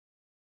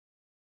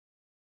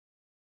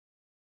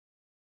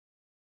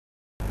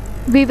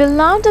We will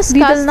now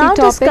discuss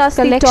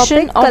the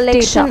topic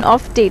collection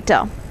of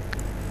data.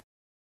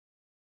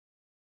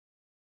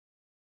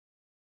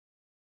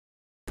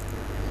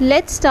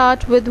 Let's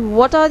start with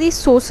what are the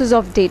sources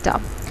of data.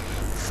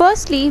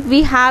 Firstly,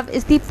 we have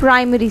is the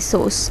primary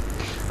source.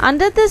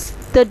 Under this,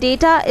 the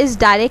data is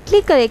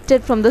directly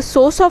collected from the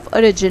source of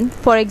origin,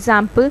 for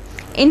example,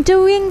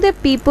 interviewing the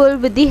people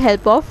with the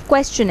help of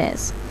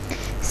questionnaires.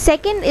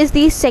 Second is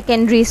the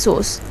secondary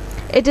source.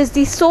 It is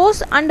the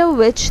source under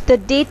which the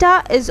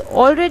data is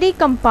already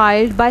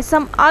compiled by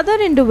some other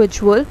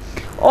individual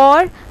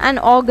or an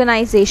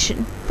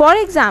organization. For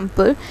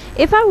example,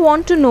 if I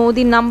want to know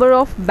the number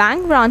of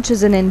bank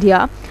branches in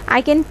India,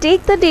 I can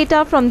take the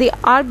data from the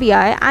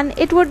RBI and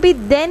it would be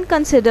then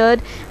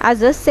considered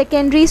as a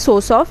secondary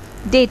source of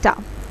data.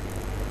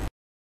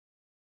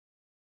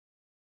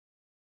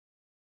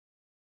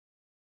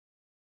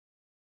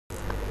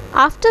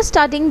 After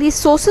studying the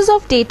sources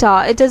of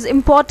data, it is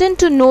important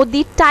to know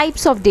the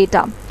types of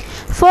data.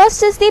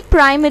 First is the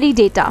primary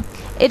data.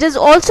 It is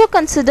also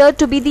considered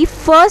to be the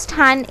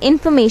first-hand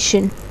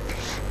information.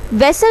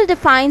 Wessel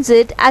defines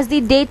it as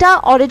the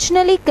data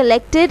originally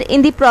collected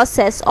in the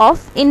process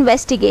of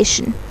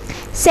investigation.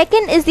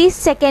 Second is the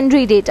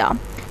secondary data.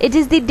 It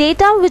is the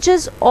data which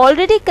is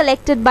already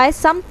collected by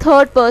some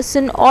third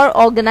person or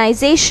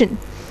organization.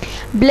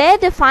 Blair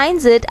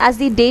defines it as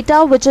the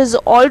data which is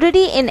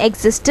already in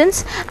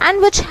existence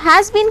and which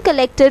has been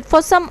collected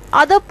for some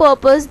other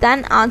purpose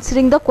than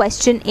answering the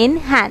question in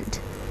hand.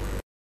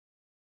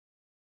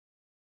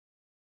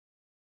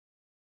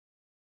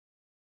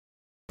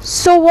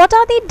 So what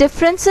are the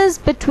differences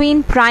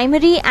between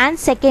primary and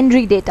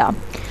secondary data?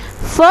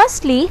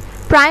 Firstly,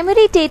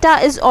 primary data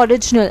is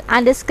original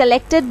and is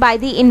collected by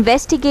the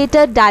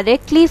investigator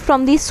directly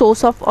from the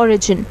source of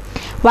origin,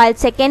 while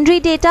secondary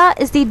data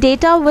is the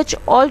data which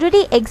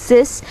already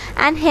exists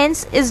and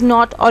hence is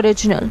not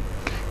original.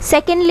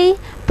 Secondly,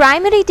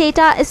 primary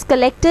data is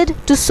collected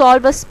to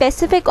solve a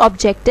specific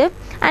objective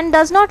and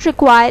does not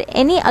require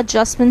any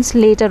adjustments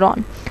later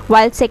on,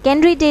 while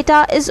secondary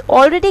data is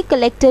already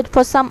collected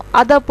for some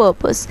other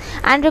purpose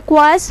and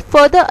requires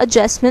further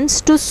adjustments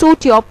to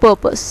suit your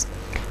purpose.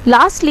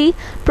 Lastly,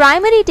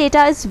 primary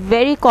data is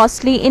very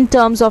costly in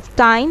terms of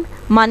time,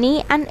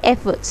 money and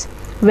efforts,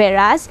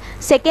 whereas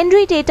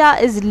secondary data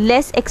is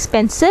less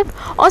expensive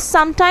or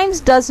sometimes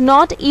does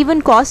not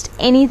even cost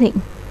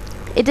anything.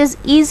 It is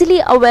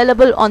easily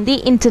available on the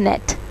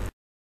internet.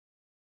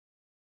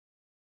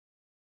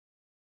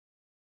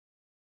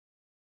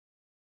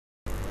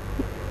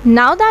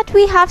 Now that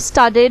we have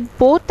studied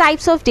both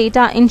types of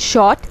data in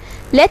short,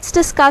 let's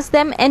discuss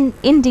them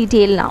in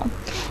detail now.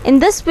 In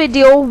this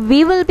video,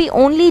 we will be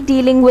only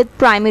dealing with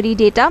primary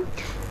data.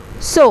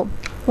 So,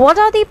 what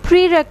are the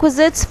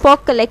prerequisites for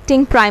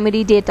collecting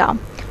primary data?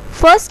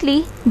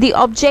 Firstly, the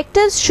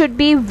objectives should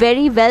be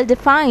very well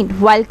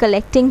defined while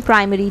collecting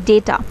primary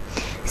data.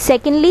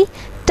 Secondly,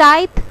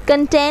 type,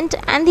 content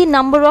and the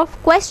number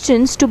of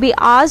questions to be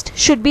asked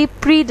should be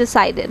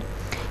pre-decided.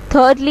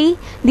 Thirdly,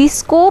 the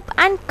scope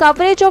and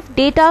coverage of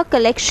data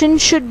collection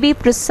should be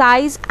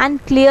precise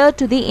and clear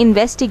to the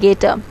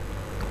investigator.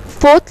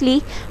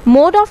 Fourthly,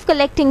 mode of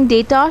collecting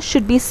data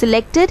should be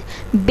selected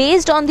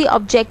based on the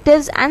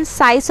objectives and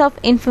size of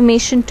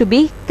information to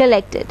be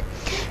collected.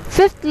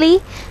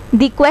 Fifthly,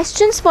 the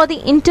questions for the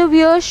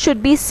interviewer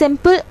should be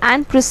simple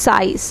and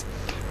precise.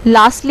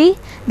 Lastly,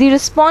 the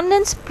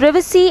respondent's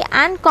privacy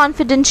and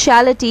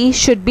confidentiality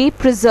should be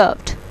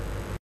preserved.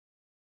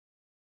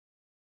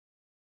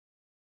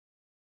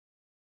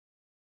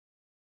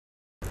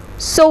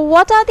 So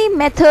what are the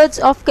methods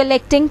of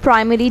collecting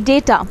primary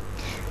data?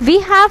 We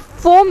have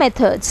four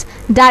methods: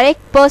 direct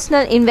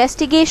personal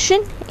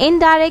investigation,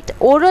 indirect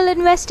oral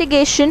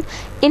investigation,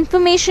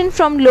 information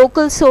from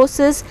local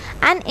sources,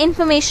 and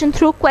information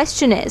through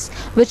questionnaires,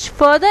 which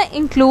further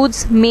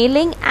includes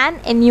mailing and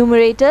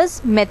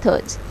enumerators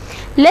methods.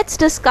 Let's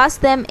discuss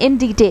them in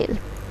detail.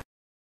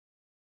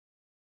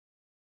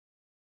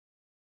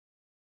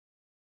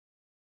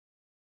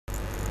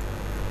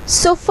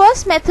 So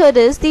first method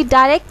is the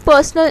direct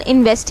personal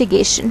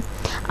investigation.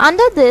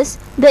 Under this,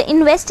 the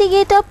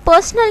investigator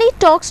personally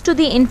talks to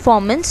the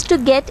informants to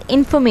get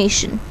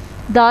information.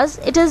 Thus,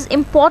 it is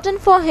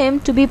important for him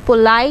to be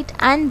polite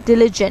and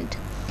diligent.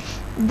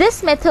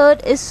 This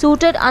method is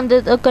suited under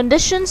the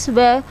conditions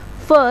where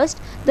first,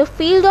 the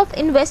field of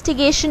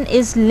investigation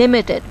is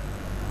limited.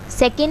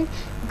 Second,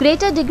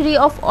 greater degree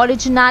of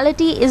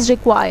originality is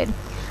required.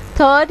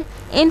 Third,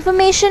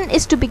 information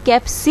is to be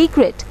kept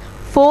secret.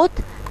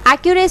 Fourth,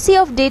 accuracy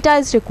of data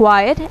is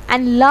required,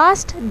 and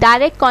last,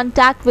 direct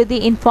contact with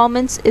the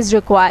informants is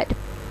required.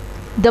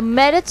 The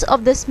merits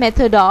of this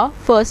method are: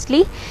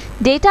 firstly,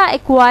 data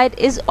acquired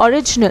is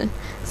original.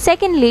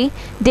 Secondly,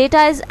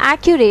 data is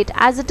accurate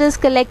as it is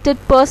collected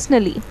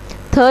personally.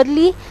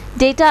 Thirdly,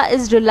 data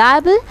is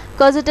reliable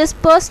because it is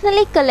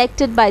personally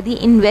collected by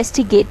the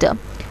investigator.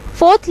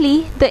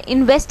 Fourthly, the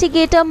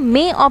investigator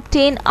may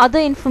obtain other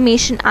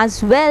information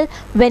as well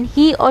when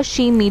he or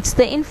she meets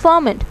the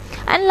informant.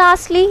 And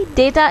lastly,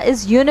 data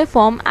is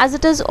uniform as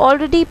it is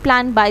already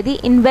planned by the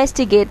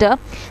investigator,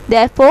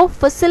 therefore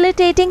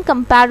facilitating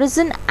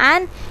comparison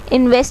and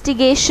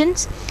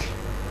investigations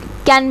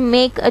can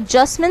make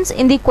adjustments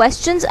in the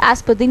questions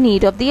as per the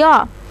need of the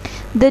hour.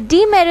 The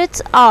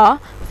demerits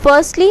are,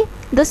 firstly,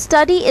 the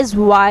study is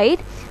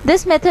wide.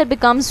 This method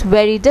becomes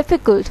very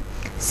difficult.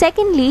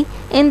 Secondly,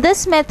 in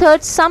this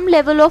method, some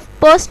level of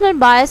personal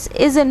bias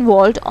is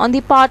involved on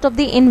the part of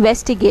the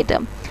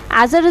investigator.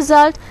 As a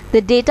result,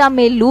 the data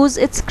may lose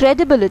its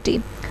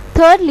credibility.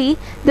 Thirdly,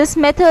 this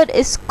method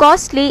is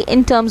costly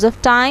in terms of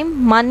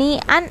time,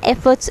 money, and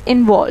efforts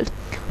involved.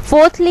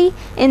 Fourthly,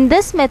 in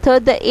this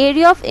method, the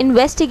area of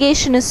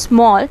investigation is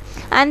small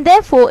and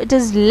therefore it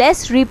is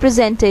less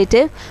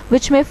representative,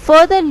 which may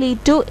further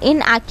lead to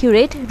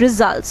inaccurate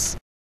results.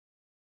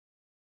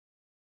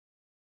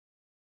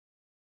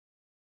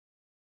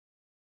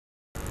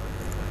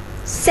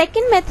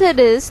 Second method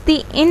is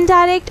the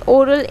indirect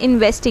oral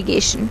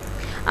investigation.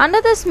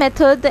 Under this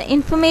method, the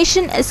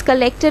information is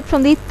collected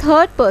from the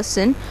third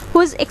person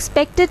who is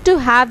expected to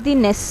have the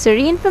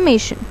necessary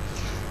information.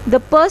 The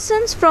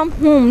persons from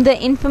whom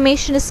the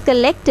information is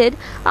collected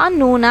are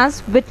known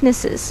as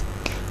witnesses.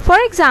 For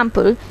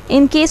example,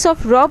 in case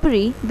of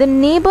robbery, the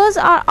neighbors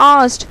are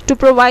asked to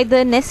provide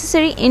the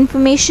necessary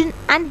information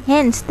and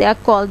hence they are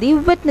called the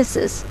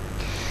witnesses.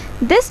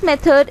 This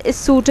method is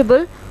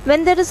suitable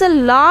when there is a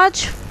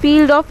large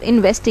field of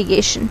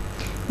investigation.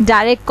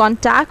 Direct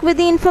contact with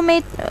the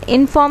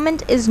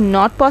informant is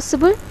not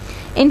possible.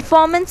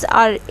 Informants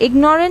are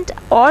ignorant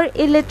or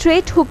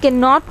illiterate who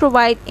cannot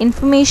provide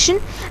information,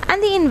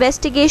 and the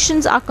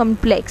investigations are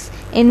complex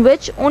in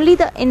which only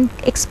the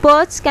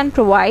experts can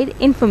provide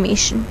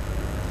information.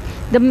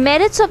 The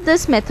merits of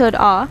this method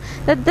are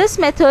that this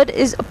method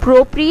is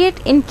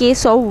appropriate in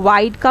case of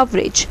wide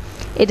coverage.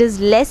 It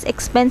is less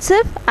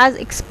expensive as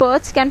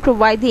experts can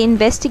provide the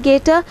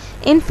investigator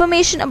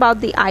information about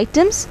the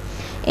items.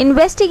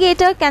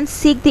 Investigator can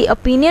seek the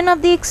opinion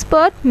of the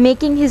expert,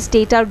 making his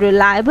data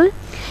reliable.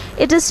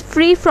 It is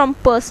free from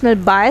personal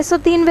bias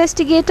of the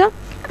investigator,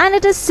 and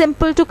it is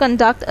simple to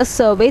conduct a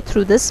survey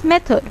through this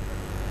method.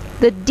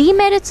 The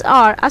demerits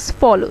are as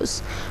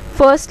follows.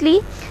 Firstly,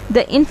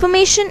 the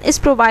information is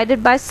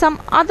provided by some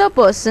other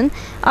person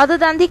other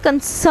than the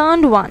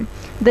concerned one.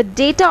 The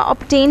data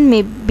obtained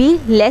may be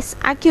less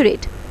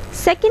accurate.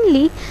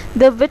 Secondly,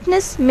 the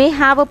witness may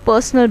have a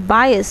personal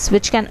bias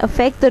which can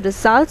affect the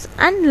results,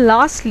 and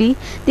lastly,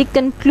 the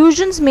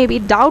conclusions may be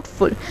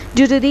doubtful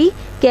due to the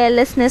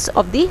carelessness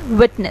of the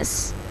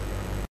witness.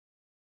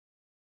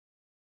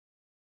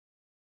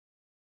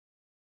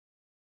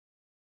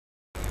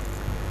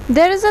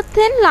 There is a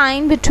thin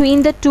line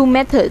between the two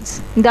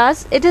methods.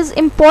 Thus, it is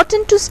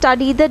important to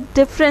study the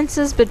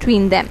differences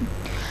between them.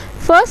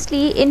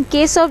 Firstly, in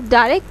case of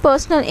direct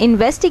personal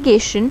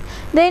investigation,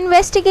 the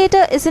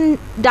investigator is in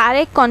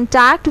direct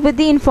contact with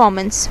the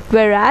informants,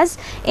 whereas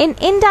in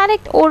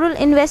indirect oral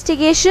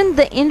investigation,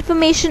 the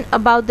information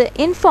about the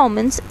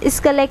informants is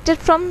collected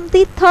from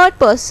the third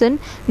person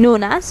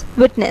known as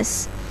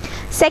witness.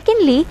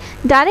 Secondly,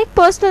 direct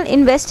personal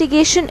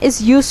investigation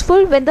is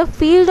useful when the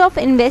field of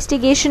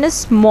investigation is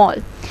small.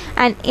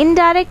 An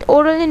indirect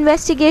oral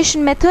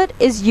investigation method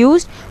is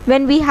used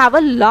when we have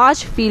a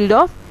large field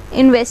of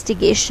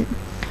investigation.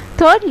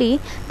 Thirdly,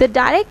 the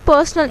direct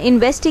personal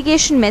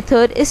investigation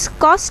method is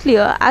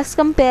costlier as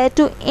compared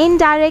to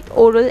indirect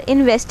oral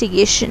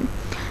investigation.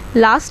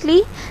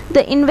 Lastly,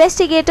 the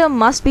investigator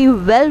must be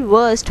well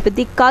versed with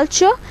the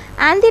culture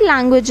and the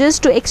languages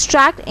to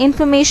extract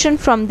information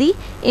from the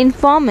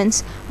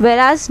informants,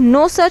 whereas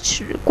no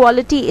such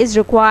quality is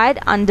required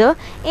under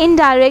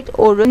indirect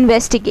oral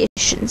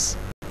investigations.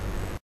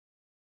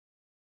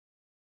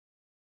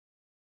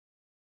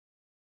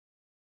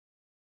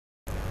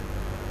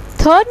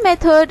 Third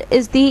method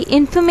is the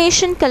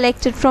information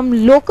collected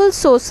from local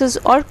sources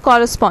or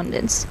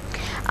correspondence.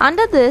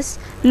 Under this,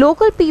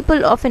 local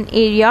people of an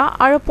area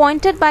are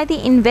appointed by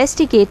the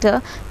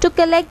investigator to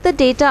collect the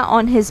data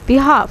on his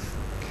behalf.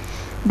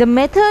 The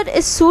method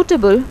is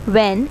suitable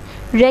when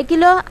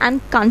regular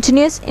and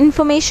continuous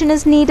information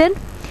is needed,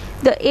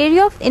 the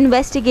area of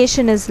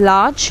investigation is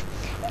large,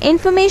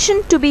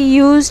 information to be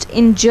used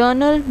in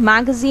journal,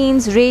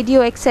 magazines,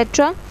 radio,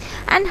 etc.,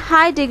 and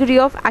high degree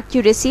of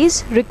accuracy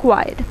is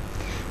required.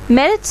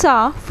 Merits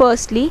are,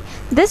 firstly,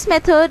 this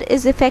method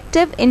is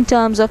effective in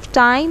terms of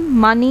time,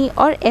 money,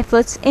 or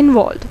efforts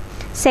involved.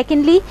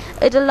 Secondly,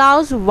 it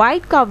allows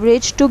wide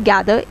coverage to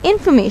gather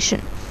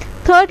information.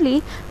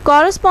 Thirdly,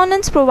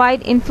 correspondents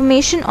provide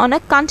information on a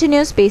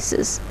continuous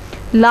basis.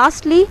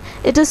 Lastly,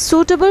 it is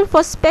suitable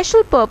for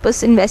special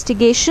purpose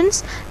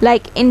investigations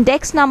like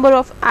index number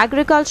of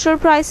agricultural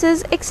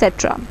prices,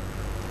 etc.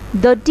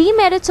 The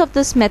demerits of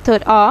this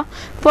method are,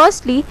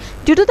 firstly,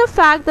 due to the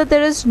fact that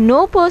there is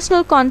no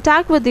personal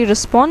contact with the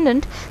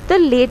respondent,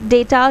 the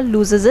data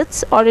loses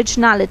its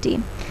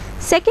originality.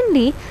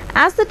 Secondly,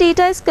 as the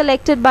data is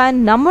collected by a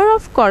number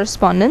of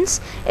correspondents,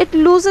 it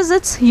loses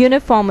its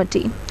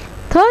uniformity.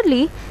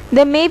 Thirdly,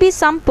 there may be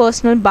some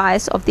personal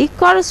bias of the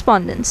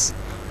correspondents.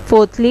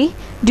 Fourthly,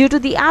 due to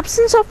the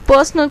absence of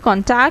personal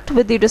contact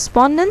with the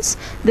respondents,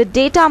 the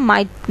data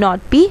might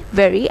not be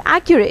very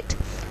accurate.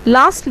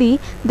 Lastly,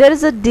 there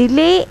is a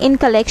delay in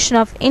collection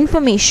of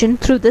information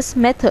through this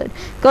method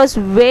because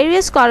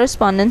various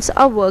correspondents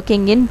are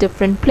working in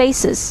different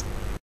places.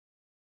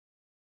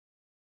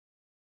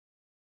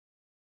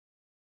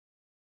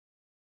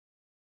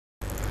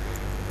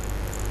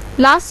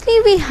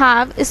 Lastly, we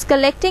have is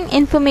collecting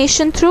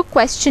information through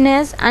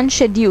questionnaires and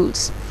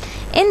schedules.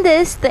 In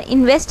this, the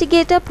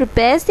investigator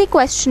prepares the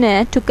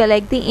questionnaire to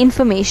collect the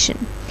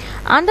information.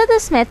 Under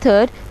this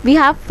method, we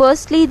have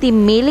firstly the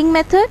mailing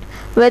method,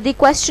 where the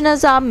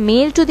questionnaires are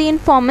mailed to the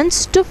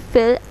informants to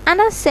fill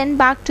and are sent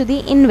back to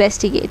the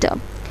investigator.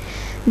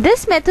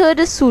 This method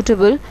is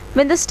suitable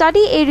when the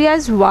study area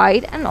is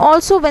wide and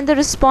also when the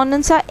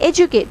respondents are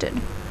educated.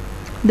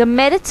 The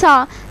merits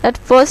are that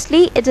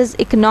firstly, it is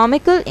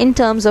economical in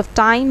terms of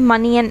time,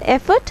 money and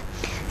effort.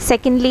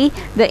 Secondly,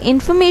 the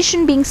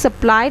information being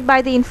supplied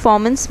by the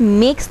informants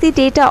makes the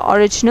data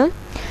original.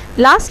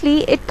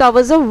 Lastly, it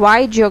covers a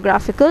wide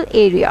geographical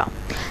area.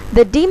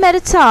 The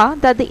demerits are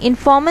that the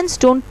informants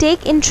don't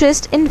take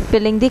interest in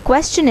filling the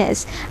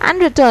questionnaires and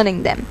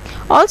returning them.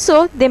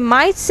 Also, they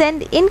might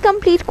send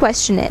incomplete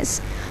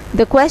questionnaires.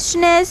 The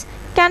questionnaires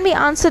can be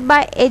answered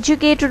by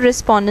educated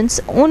respondents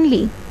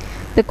only.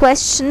 The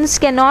questions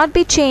cannot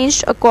be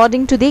changed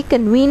according to the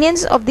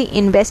convenience of the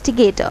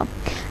investigator.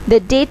 The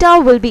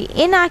data will be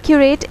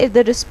inaccurate if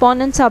the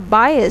respondents are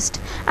biased,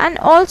 and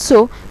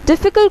also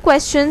difficult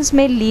questions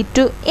may lead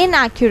to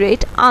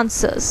inaccurate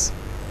answers.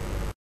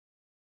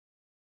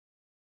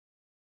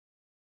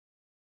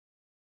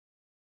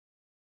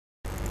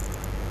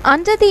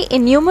 Under the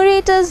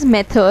enumerators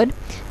method,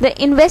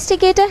 the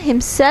investigator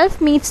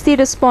himself meets the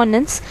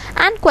respondents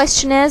and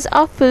questionnaires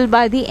are filled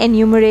by the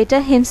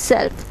enumerator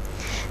himself.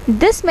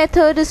 This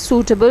method is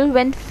suitable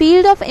when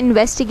field of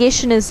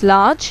investigation is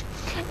large,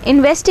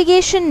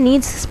 investigation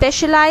needs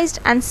specialized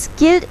and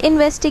skilled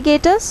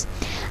investigators,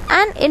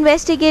 and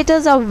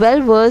investigators are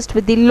well versed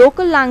with the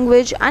local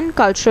language and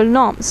cultural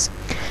norms.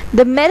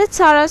 The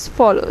merits are as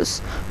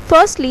follows.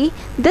 Firstly,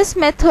 this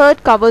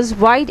method covers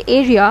wide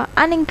area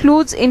and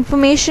includes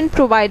information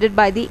provided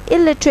by the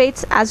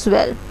illiterates as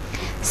well.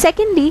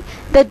 Secondly,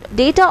 the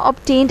data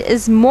obtained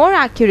is more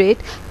accurate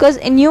because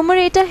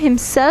enumerator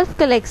himself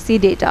collects the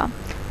data.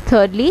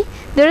 Thirdly,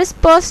 there is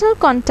personal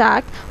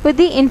contact with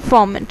the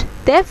informant.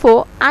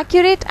 Therefore,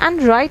 accurate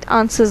and right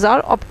answers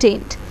are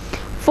obtained.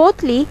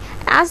 Fourthly,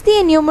 as the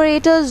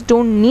enumerators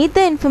don't need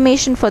the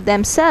information for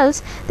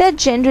themselves, they are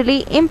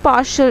generally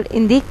impartial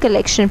in the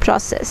collection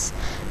process.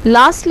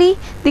 Lastly,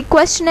 the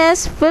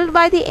questionnaires filled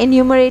by the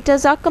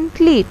enumerators are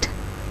complete.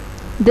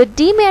 The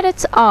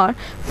demerits are,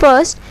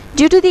 first,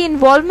 due to the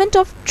involvement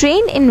of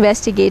trained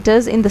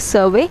investigators in the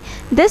survey,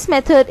 this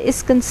method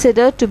is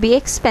considered to be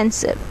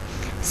expensive.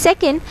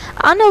 Second,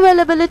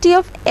 unavailability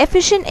of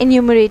efficient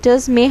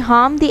enumerators may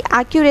harm the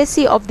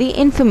accuracy of the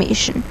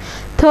information.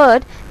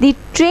 Third, the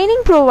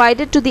training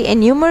provided to the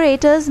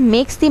enumerators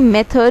makes the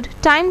method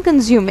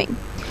time-consuming.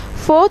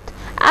 Fourth,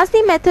 as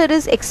the method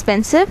is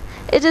expensive,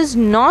 it is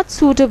not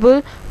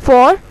suitable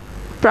for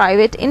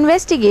private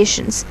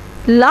investigations.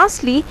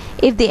 Lastly,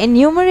 if the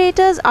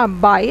enumerators are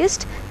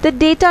biased, the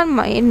data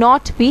may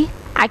not be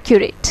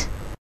accurate.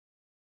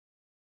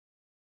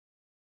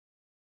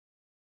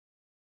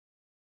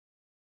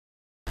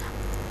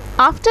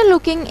 After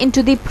looking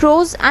into the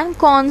pros and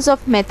cons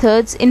of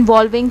methods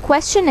involving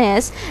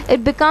questionnaires,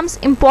 it becomes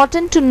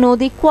important to know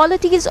the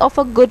qualities of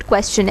a good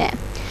questionnaire.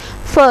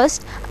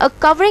 First, a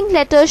covering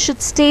letter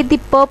should state the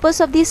purpose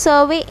of the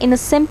survey in a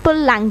simple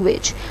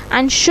language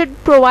and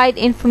should provide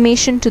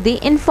information to the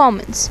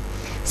informants.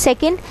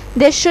 Second,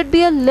 there should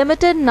be a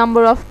limited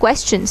number of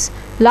questions.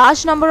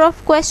 Large number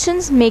of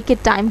questions make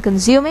it time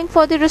consuming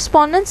for the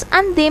respondents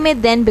and they may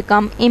then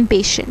become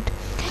impatient.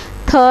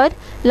 Third,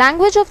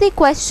 language of the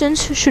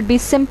questions should be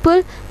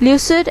simple,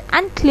 lucid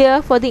and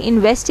clear for the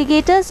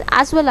investigators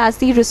as well as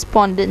the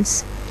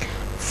respondents.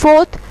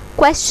 Fourth,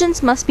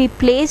 questions must be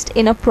placed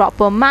in a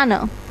proper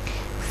manner.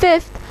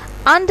 Fifth,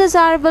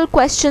 undesirable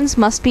questions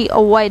must be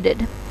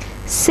avoided.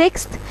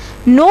 Sixth,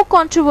 no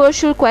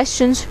controversial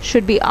questions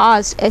should be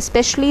asked,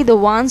 especially the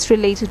ones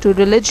related to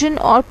religion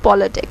or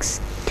politics.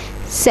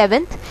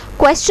 Seventh,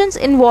 questions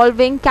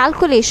involving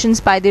calculations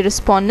by the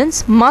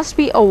respondents must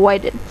be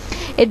avoided.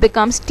 It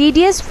becomes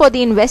tedious for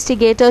the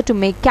investigator to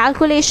make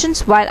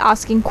calculations while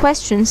asking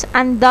questions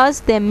and thus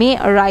there may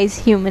arise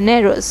human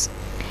errors.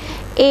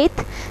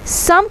 Eighth,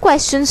 some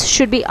questions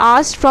should be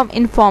asked from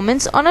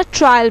informants on a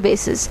trial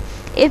basis.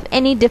 If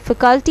any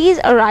difficulties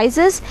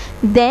arises,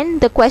 then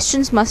the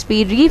questions must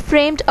be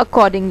reframed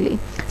accordingly.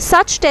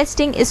 Such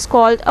testing is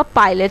called a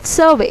pilot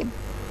survey.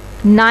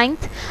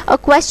 Ninth, a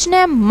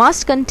questionnaire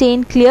must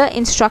contain clear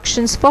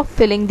instructions for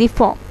filling the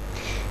form.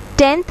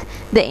 10th,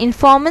 the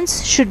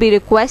informants should be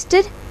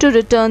requested to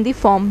return the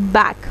form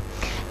back.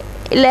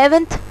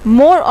 11th,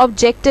 more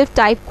objective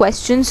type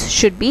questions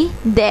should be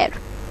there.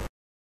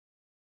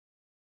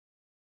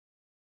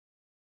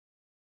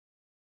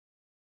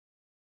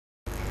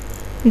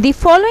 The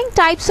following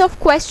types of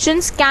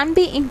questions can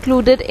be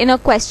included in a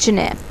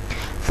questionnaire.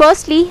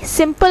 Firstly,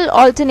 simple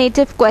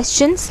alternative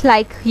questions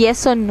like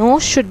yes or no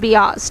should be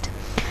asked.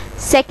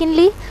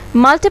 Secondly,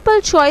 multiple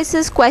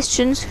choices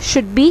questions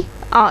should be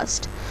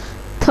asked.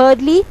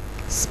 Thirdly,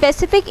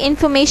 specific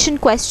information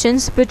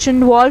questions which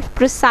involve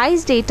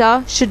precise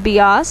data should be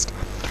asked.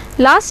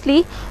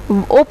 Lastly,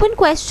 open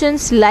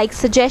questions like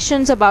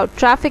suggestions about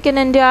traffic in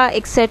India,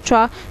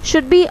 etc.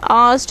 should be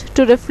asked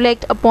to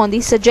reflect upon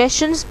the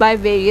suggestions by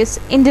various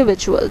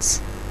individuals.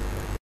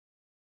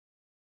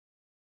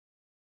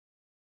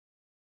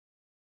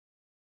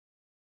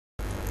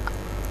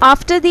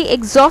 After the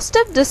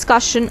exhaustive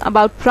discussion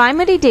about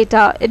primary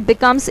data, it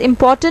becomes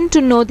important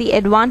to know the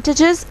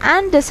advantages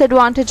and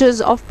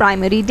disadvantages of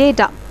primary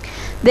data.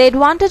 The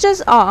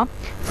advantages are: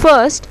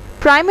 first,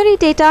 primary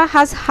data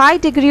has high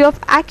degree of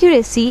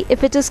accuracy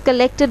if it is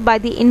collected by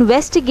the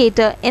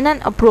investigator in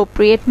an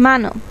appropriate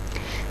manner.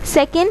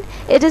 Second,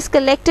 it is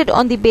collected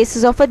on the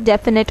basis of a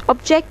definite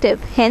objective,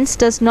 hence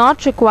does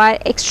not require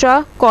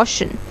extra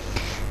caution.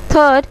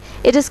 Third,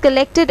 it is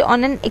collected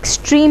on an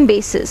extreme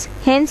basis,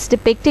 hence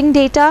depicting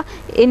data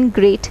in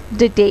great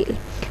detail.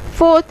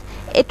 Fourth,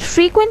 it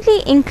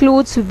frequently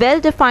includes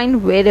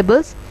well-defined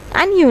variables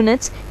and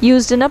units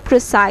used in a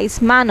precise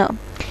manner.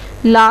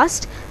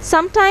 Last,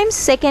 sometimes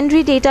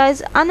secondary data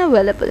is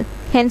unavailable,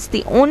 hence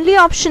the only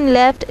option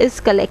left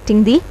is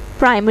collecting the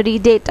primary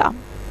data.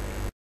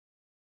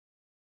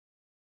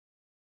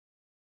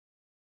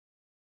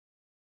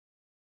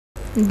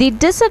 The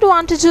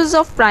disadvantages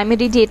of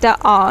primary data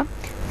are: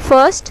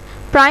 first,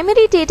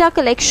 primary data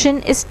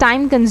collection is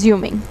time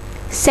consuming.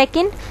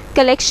 Second,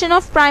 collection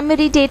of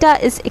primary data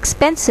is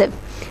expensive.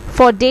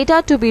 For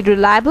data to be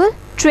reliable,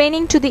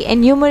 training to the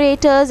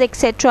enumerators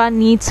etc.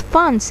 needs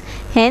funds,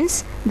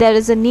 hence there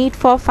is a need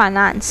for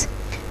finance.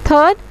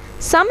 Third,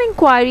 some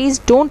inquiries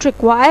don't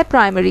require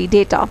primary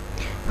data.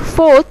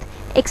 Fourth,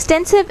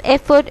 extensive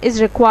effort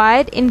is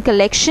required in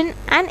collection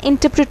and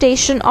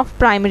interpretation of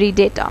primary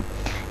data.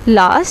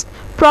 Last,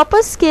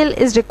 proper skill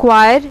is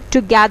required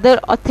to gather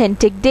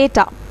authentic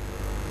data.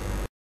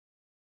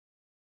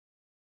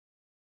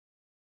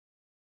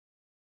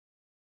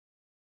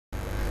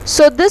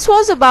 So this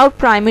was about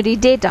primary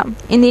data.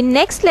 In the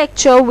next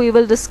lecture, we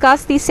will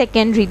discuss the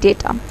secondary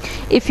data.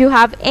 If you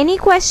have any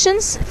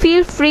questions,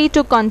 feel free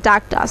to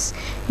contact us.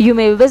 You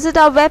may visit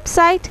our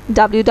website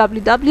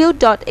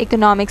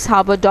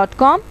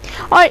www.economicsharbour.com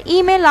or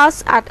email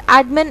us at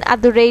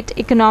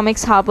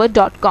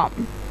admin@economicsharbour.com.